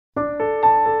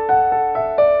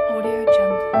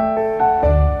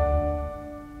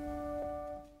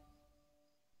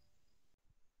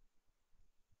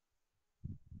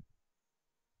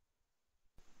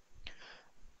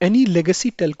Any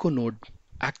legacy telco node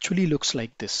actually looks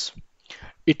like this.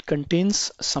 It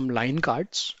contains some line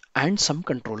cards and some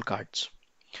control cards.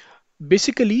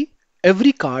 Basically,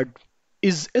 every card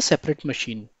is a separate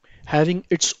machine having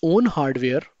its own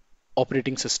hardware,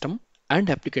 operating system, and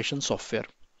application software.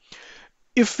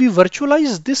 If we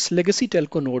virtualize this legacy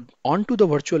telco node onto the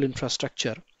virtual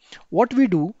infrastructure, what we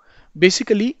do,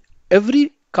 basically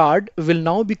every card will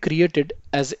now be created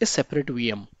as a separate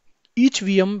VM. Each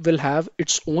VM will have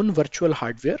its own virtual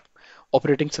hardware,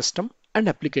 operating system, and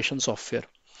application software.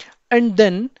 And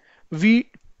then we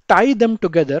tie them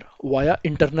together via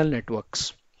internal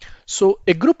networks. So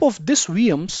a group of these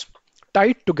VMs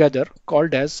tied together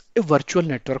called as a virtual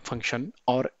network function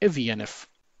or a VNF.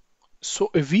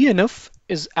 So a VNF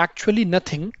is actually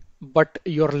nothing but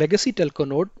your legacy telco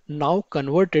node now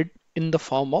converted in the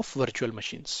form of virtual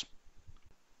machines.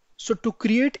 So to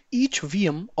create each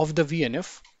VM of the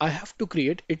VNF, I have to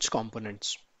create its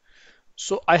components.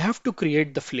 So I have to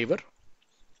create the flavor,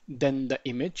 then the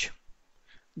image,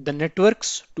 the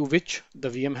networks to which the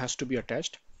VM has to be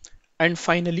attached, and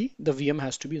finally the VM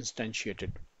has to be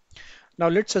instantiated. Now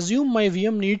let's assume my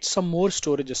VM needs some more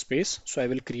storage space, so I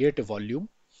will create a volume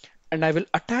and I will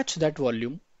attach that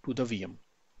volume to the VM.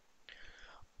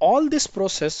 All this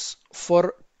process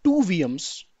for two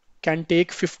VMs can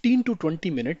take 15 to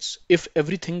 20 minutes if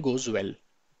everything goes well.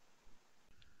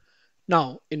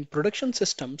 Now, in production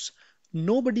systems,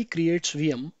 nobody creates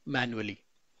VM manually.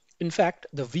 In fact,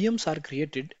 the VMs are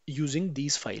created using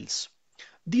these files.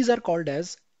 These are called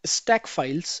as stack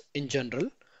files in general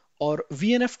or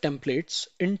VNF templates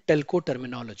in telco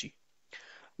terminology.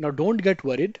 Now, don't get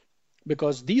worried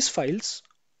because these files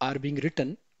are being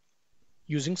written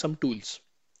using some tools.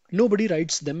 Nobody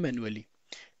writes them manually.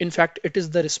 In fact, it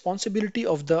is the responsibility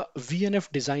of the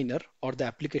VNF designer or the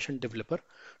application developer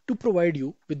to provide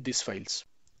you with these files.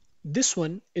 This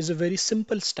one is a very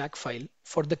simple stack file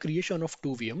for the creation of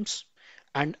two VMs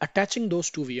and attaching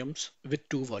those two VMs with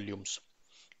two volumes.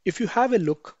 If you have a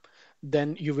look,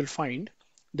 then you will find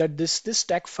that this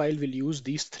stack file will use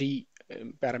these three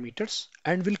parameters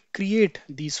and will create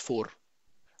these four.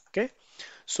 Okay,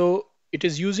 so it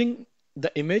is using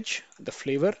the image, the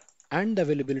flavor, and the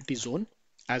availability zone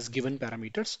as given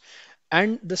parameters,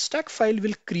 and the stack file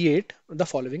will create the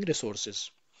following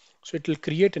resources. So it will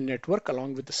create a network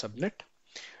along with the subnet.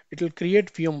 It will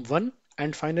create VM1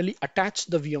 and finally attach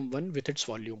the VM1 with its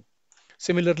volume.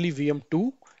 Similarly,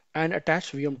 VM2 and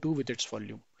attach VM2 with its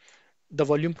volume. The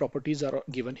volume properties are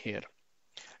given here.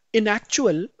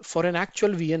 For an actual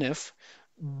VNF,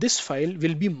 this file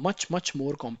will be much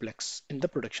more complex in the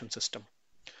production system.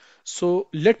 So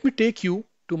let me take you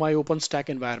to my OpenStack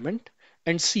environment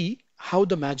and see how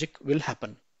the magic will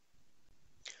happen.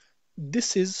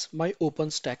 This is my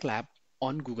OpenStack lab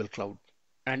on Google Cloud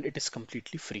and it is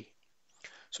completely free.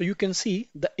 So you can see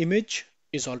the image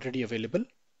is already available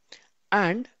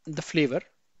and the flavor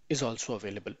is also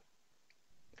available.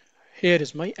 Here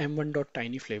is my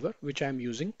m1.tiny flavor which I am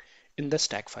using in the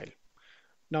stack file.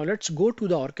 Now let's go to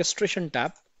the orchestration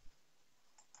tab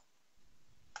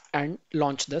and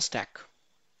launch the stack.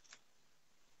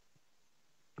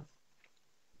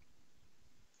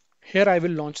 Here I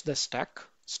will launch the stack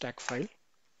file.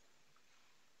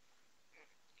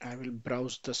 I will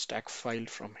browse the stack file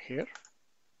from here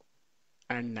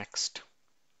and next.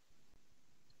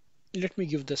 Let me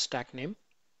give the stack name,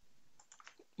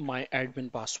 my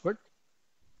admin password,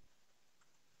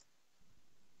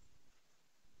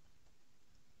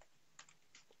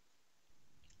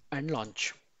 and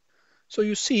launch. So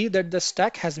you see that the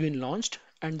stack has been launched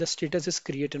and the status is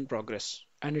create in progress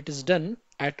and it is done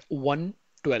at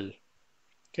 1:12.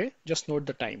 Okay, just note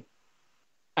the time.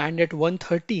 And at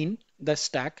 1:13, the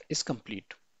stack is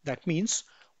complete. That means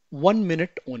 1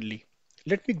 minute only.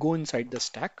 Let me go inside the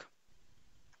stack.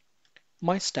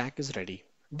 My stack is ready.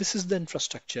 This is the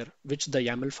infrastructure which the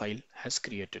YAML file has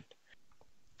created.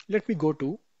 Let me go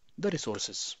to the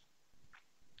resources.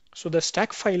 So the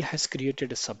stack file has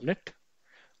created a subnet,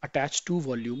 attached two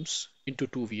volumes into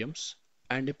two VMs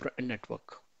and a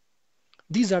network.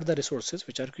 These are the resources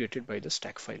which are created by the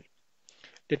stack file.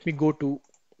 Let me go to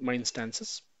my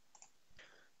instances.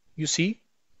 You see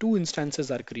two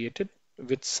instances are created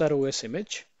with SirOS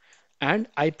image and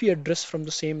IP address from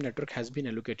the same network has been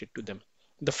allocated to them.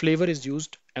 The flavor is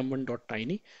used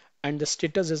m1.tiny and the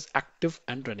status is active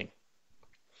and running.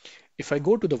 If I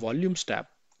go to the volumes tab,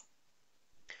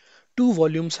 two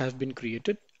volumes have been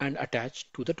created and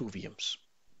attached to the two VMs.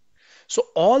 So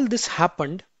all this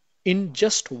happened in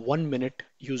just 1 minute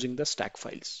using the stack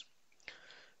files.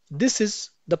 This is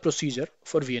the procedure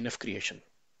for VNF creation.